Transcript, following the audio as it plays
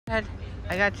Ed,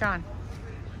 I got John.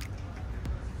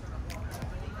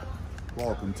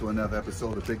 Welcome to another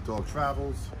episode of Big Dog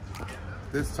Travels.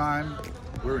 This time,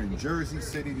 we're in Jersey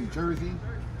City, New Jersey.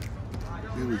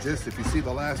 We were just, if you see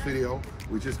the last video,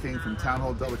 we just came from Town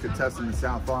Hall Delicatessen in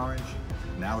South Orange.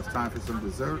 Now it's time for some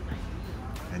dessert.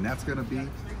 And that's gonna be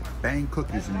Bang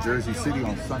Cookies in Jersey City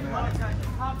on Sunday night.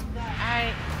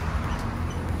 Alright.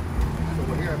 So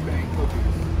we're here at Bang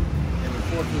Cookies. And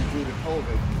unfortunately, due to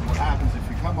COVID, what happens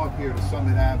if you come up here to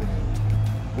Summit Avenue,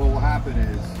 what will happen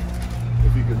is,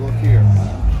 if you could look here,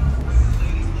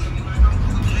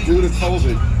 due to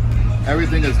COVID,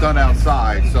 everything is done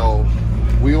outside. So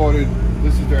we ordered,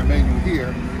 this is their menu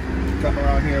here. Come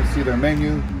around here and see their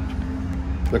menu.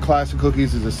 The classic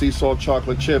cookies is a sea salt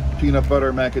chocolate chip, peanut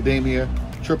butter, macadamia,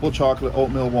 triple chocolate,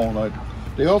 oatmeal, walnut.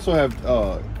 They also have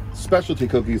specialty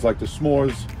cookies like the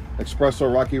s'mores,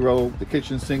 espresso, Rocky Road, the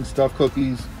kitchen sink stuffed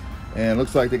cookies, and it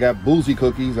looks like they got boozy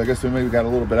cookies. I guess they maybe got a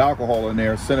little bit of alcohol in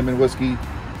there, cinnamon whiskey,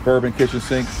 bourbon kitchen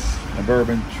sink, and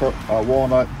bourbon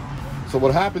walnut. So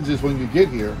what happens is when you get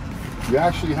here, you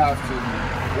actually have to,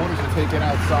 orders are taken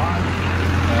outside,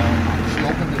 and you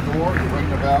open the door, you ring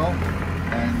the bell,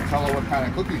 and you tell her what kind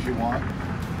of cookies you want,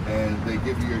 and they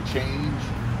give you your change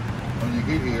when you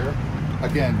get here.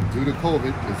 Again, due to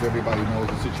COVID, as everybody knows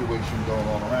the situation going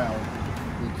on around,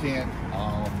 we can't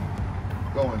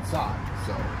go inside,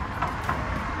 so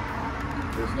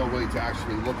there's no way to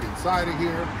actually look inside of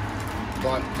here.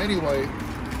 But anyway,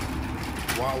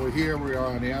 while we're here, we are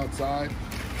on the outside.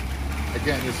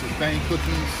 Again, this is Bang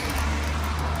Cookies,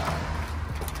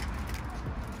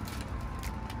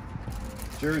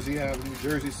 Jersey Avenue,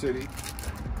 Jersey City.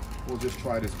 We'll just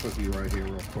try this cookie right here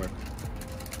real quick.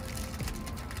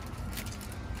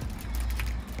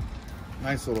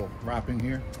 Nice little wrapping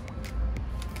here.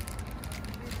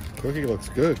 Cookie looks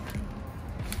good.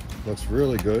 Looks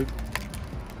really good.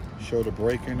 Show the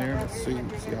break in there. Let's see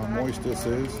how moist this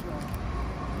is.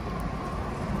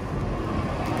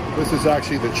 This is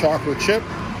actually the chocolate chip.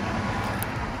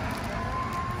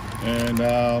 And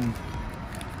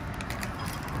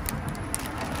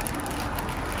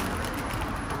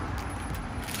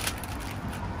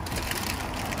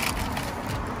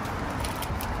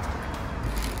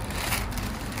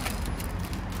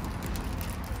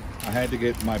I had to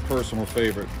get my personal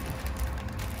favorite.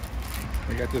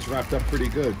 I got this wrapped up pretty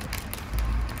good.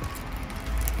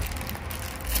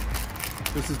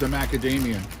 This is the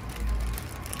macadamia.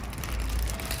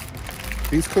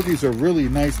 These cookies are really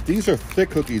nice. These are thick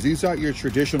cookies. These aren't your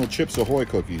traditional Chips Ahoy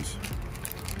cookies.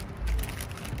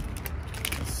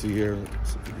 Let's see here. You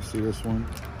see this one?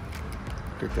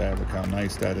 Look at that. Look how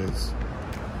nice that is.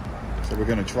 So we're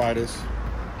gonna try this.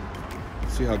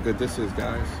 See how good this is,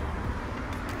 guys.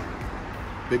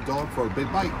 Big Dog for a big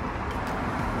bite.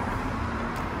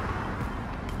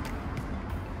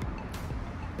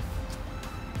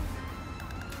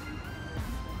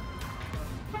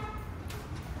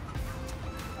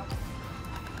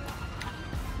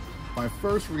 My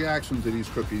first reaction to these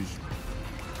cookies,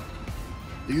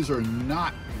 these are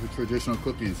not the traditional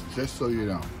cookies, just so you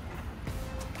know.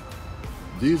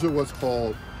 These are what's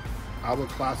called, I would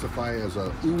classify as a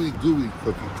ooey gooey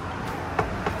cookie.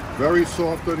 Very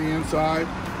soft on the inside.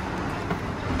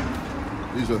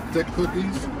 These are thick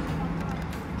cookies.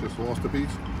 Just lost a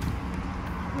piece.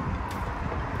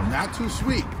 Not too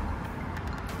sweet.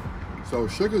 So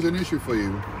if sugar's an issue for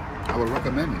you, I would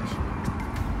recommend these.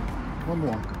 One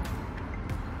more.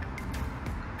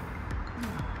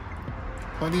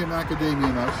 Plenty of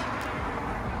macadamia nuts.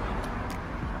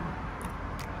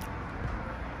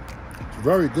 It's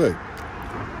very good.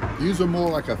 These are more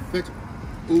like a thick,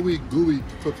 ooey gooey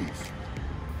cookies.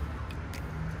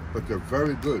 But they're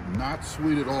very good. Not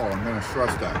sweet at all. I'm going to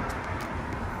stress that.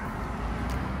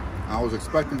 I was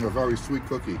expecting a very sweet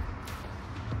cookie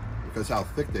because how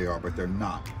thick they are, but they're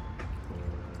not.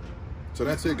 So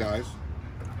that's it, guys.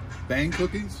 Bang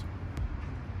Cookies,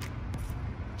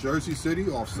 Jersey City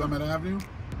off Summit Avenue.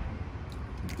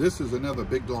 This is another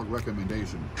Big Dog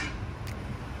recommendation.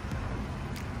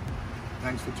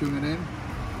 Thanks for tuning in.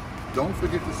 Don't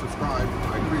forget to subscribe.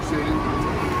 I appreciate it.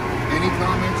 Any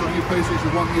comments or any places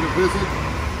you want me to visit?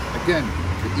 Again,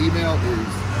 the email is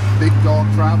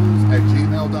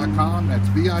bigdogtravels@gmail.com. That's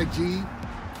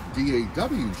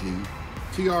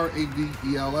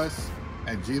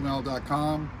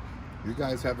BIGDAWGTRAVELS@gmail.com. You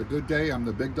guys have a good day. I'm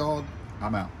the Big Dog.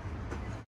 I'm out.